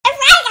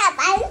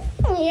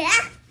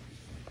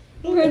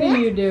What are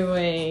you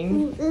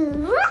doing?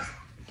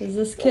 Does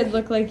this kid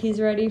look like he's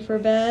ready for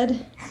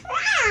bed?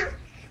 I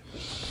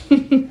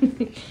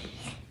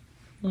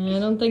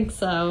don't think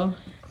so.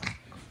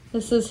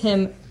 This is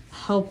him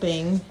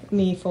helping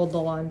me fold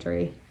the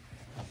laundry.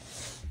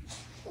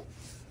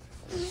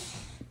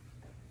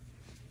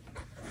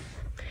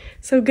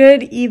 So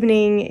good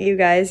evening, you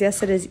guys.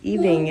 Yes, it is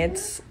evening.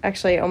 It's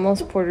actually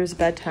almost Porter's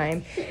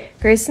bedtime.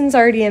 Grayson's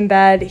already in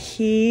bed.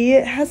 He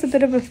has a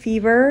bit of a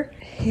fever.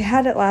 He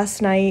had it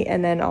last night,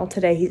 and then all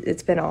today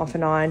it's been off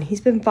and on.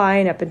 He's been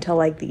fine up until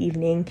like the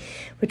evening,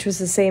 which was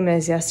the same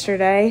as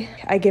yesterday.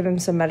 I gave him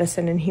some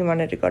medicine, and he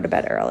wanted to go to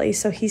bed early,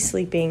 so he's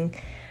sleeping.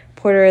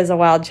 Porter is a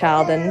wild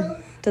child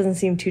and doesn't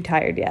seem too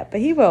tired yet,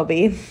 but he will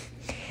be.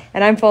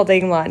 And I'm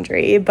folding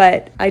laundry,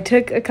 but I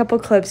took a couple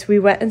clips. We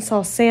went and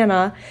saw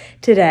Santa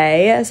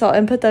today, so I'll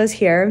input those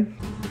here.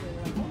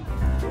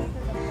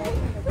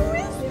 Who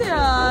is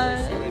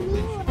that?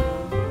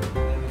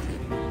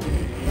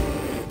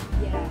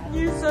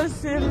 You're so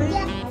silly.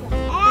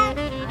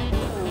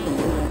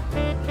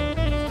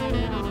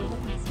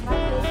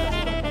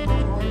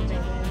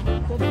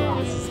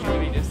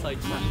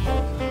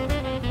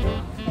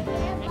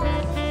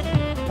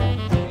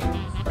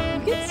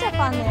 Good stuff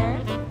on there.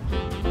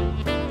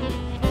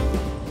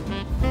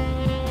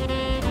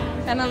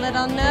 And a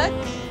little nook.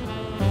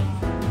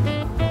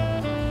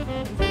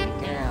 Good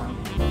girl.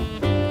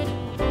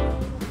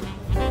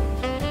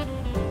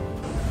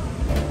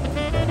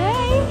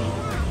 Hey,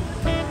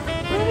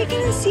 what are we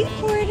gonna see,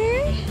 Porter?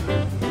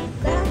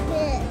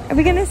 Are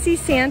we gonna see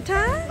Santa?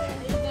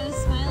 You gotta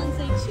smile and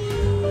say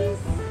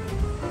cheese.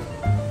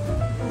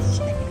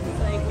 It's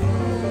like,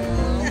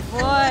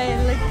 boy,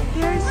 look,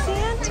 there's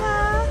Santa.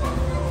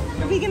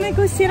 Are we gonna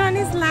go sit on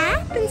his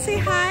lap and say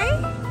hi?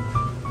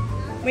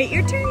 Wait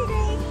your turn, Gray.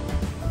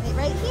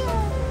 Right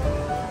here.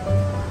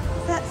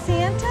 Is that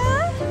Santa?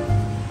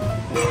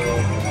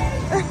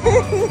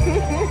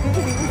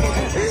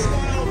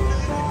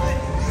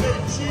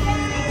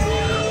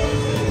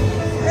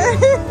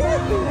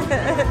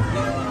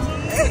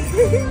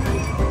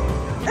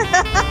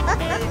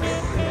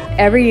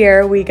 Every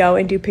year we go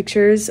and do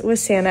pictures with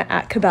Santa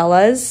at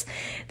Cabela's.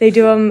 They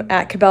do them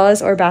at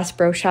Cabela's or Bass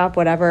Pro Shop,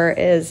 whatever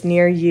is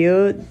near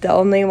you. The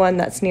only one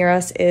that's near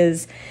us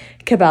is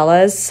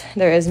Cabela's.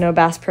 There is no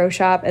Bass Pro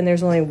Shop, and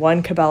there's only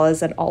one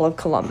Cabela's in all of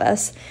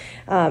Columbus.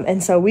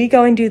 And so we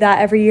go and do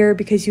that every year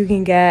because you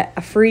can get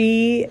a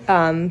free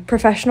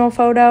professional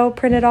photo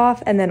printed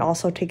off and then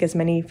also take as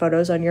many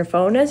photos on your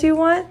phone as you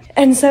want.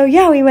 And so,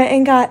 yeah, we went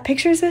and got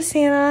pictures with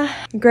Santa.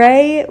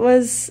 Gray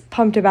was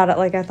pumped about it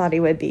like I thought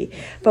he would be.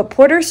 But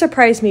Porter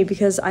surprised me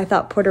because I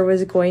thought Porter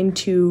was going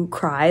to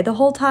cry the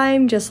whole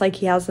time, just like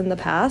he has in the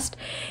past.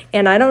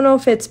 And I don't know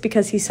if it's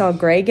because he saw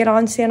Gray get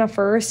on Santa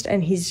first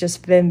and he's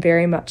just been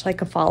very much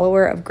like a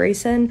follower of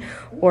Grayson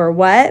or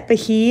what, but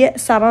he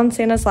sat on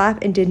Santa's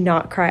lap and did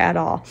not cry at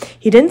all.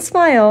 He didn't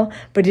smile,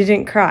 but he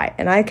didn't cry,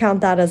 and I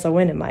count that as a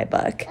win in my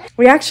book.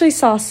 We actually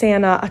saw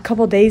Santa a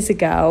couple days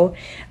ago.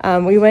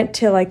 We went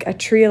to like a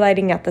tree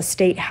lighting at the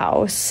State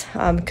House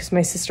because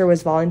my sister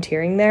was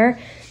volunteering there.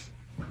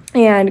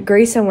 And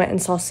Grayson went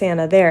and saw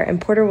Santa there, and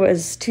Porter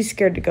was too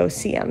scared to go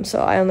see him. So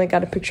I only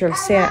got a picture of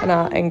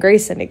Santa and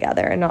Grayson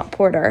together and not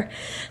Porter.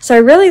 So I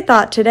really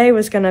thought today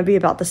was going to be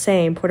about the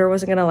same. Porter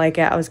wasn't going to like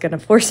it. I was going to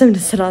force him to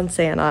sit on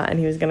Santa, and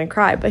he was going to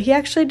cry. But he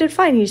actually did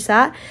fine. He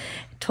sat,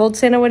 told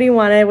Santa what he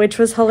wanted, which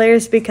was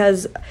hilarious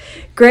because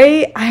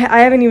Gray, I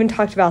haven't even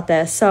talked about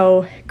this.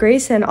 So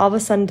Grayson all of a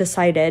sudden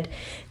decided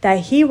that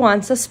he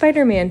wants a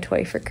Spider-Man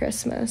toy for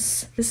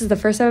Christmas. This is the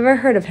first I've ever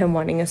heard of him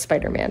wanting a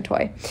Spider-Man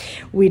toy.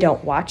 We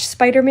don't watch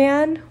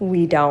Spider-Man.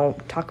 We don't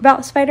talk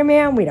about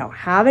Spider-Man. We don't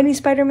have any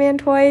Spider-Man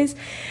toys.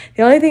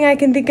 The only thing I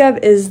can think of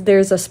is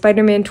there's a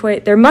Spider-Man toy.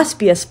 There must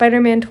be a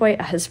Spider-Man toy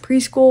at his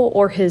preschool,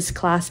 or his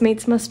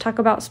classmates must talk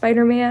about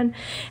Spider-Man.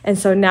 And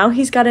so now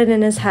he's got it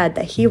in his head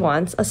that he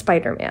wants a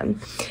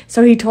Spider-Man.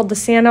 So he told the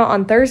Santa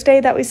on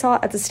Thursday that we saw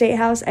at the State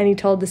House, and he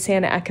told the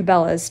Santa at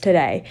Cabela's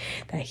today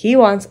that he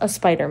wants a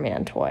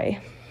Spider-Man toy.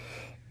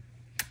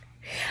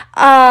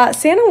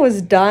 Santa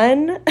was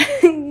done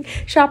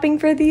shopping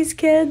for these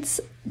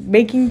kids,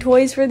 making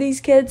toys for these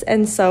kids,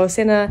 and so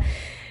Santa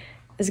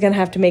is gonna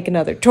have to make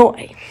another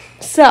toy.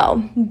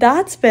 So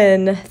that's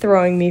been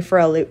throwing me for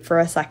a loop for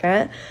a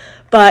second.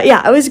 But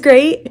yeah, it was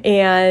great,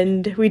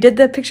 and we did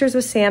the pictures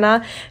with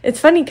Santa. It's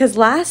funny because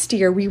last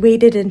year we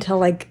waited until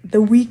like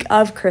the week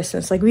of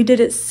Christmas. Like we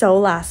did it so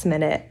last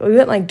minute. We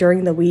went like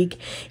during the week.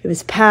 It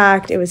was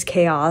packed. It was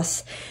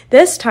chaos.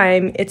 This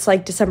time it's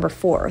like December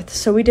 4th.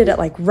 So we did it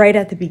like right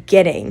at the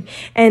beginning,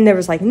 and there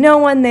was like no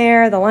one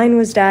there. The line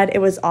was dead. It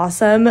was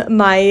awesome.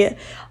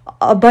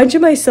 A bunch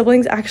of my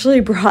siblings actually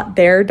brought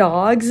their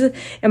dogs,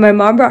 and my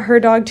mom brought her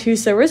dog too.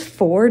 So there was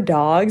 4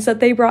 dogs that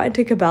they brought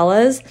into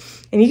Cabela's.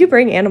 And you can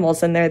bring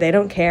animals in there, they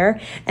don't care.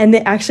 And they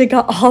actually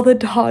got all the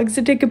dogs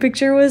to take a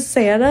picture with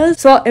Santa.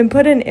 So I'll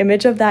input an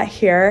image of that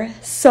here.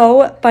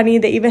 So funny,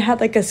 they even had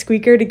like a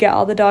squeaker to get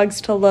all the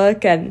dogs to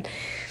look, and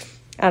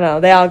I don't know,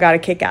 they all got a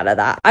kick out of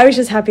that. I was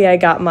just happy I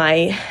got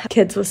my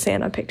kids with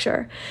Santa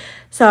picture.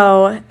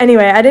 So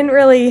anyway, I didn't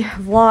really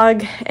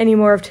vlog any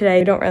more of today.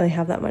 I don't really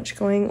have that much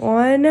going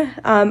on.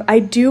 I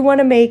do want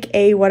to make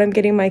a what I'm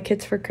getting my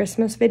kids for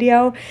Christmas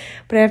video,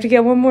 but I have to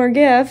get one more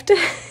gift,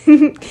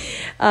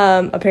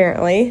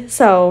 apparently.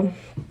 So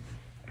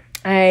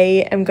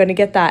I am going to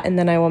get that and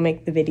then I will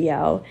make the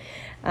video.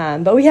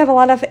 But we have a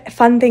lot of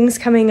fun things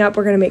coming up.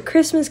 We're going to make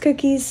Christmas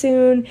cookies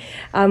soon,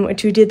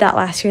 which we did that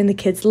last year and the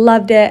kids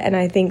loved it. And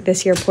I think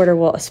this year Porter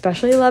will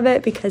especially love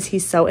it because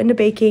he's so into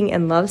baking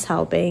and loves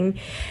helping.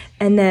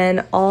 And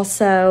then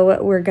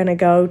also we're going to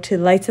go to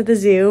Lights at the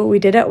Zoo. We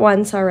did it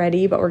once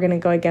already, but we're going to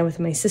go again with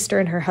my sister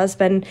and her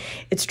husband.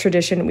 It's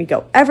tradition. We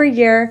go every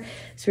year.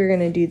 So we're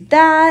going to do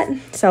that.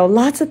 So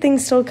lots of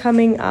things still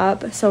coming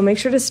up. So make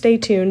sure to stay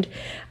tuned.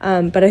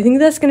 But I think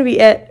that's going to be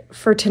it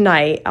for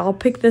tonight. I'll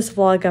pick this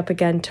vlog up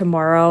again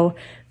tomorrow.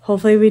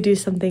 Hopefully we do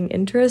something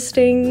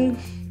interesting.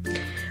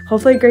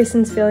 Hopefully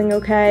Grayson's feeling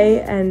okay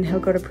and he'll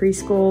go to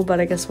preschool,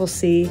 but I guess we'll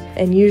see.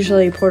 And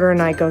usually Porter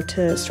and I go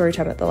to story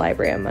time at the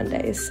library on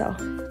Mondays, so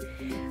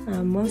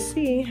we'll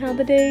see how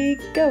the day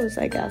goes,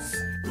 I guess.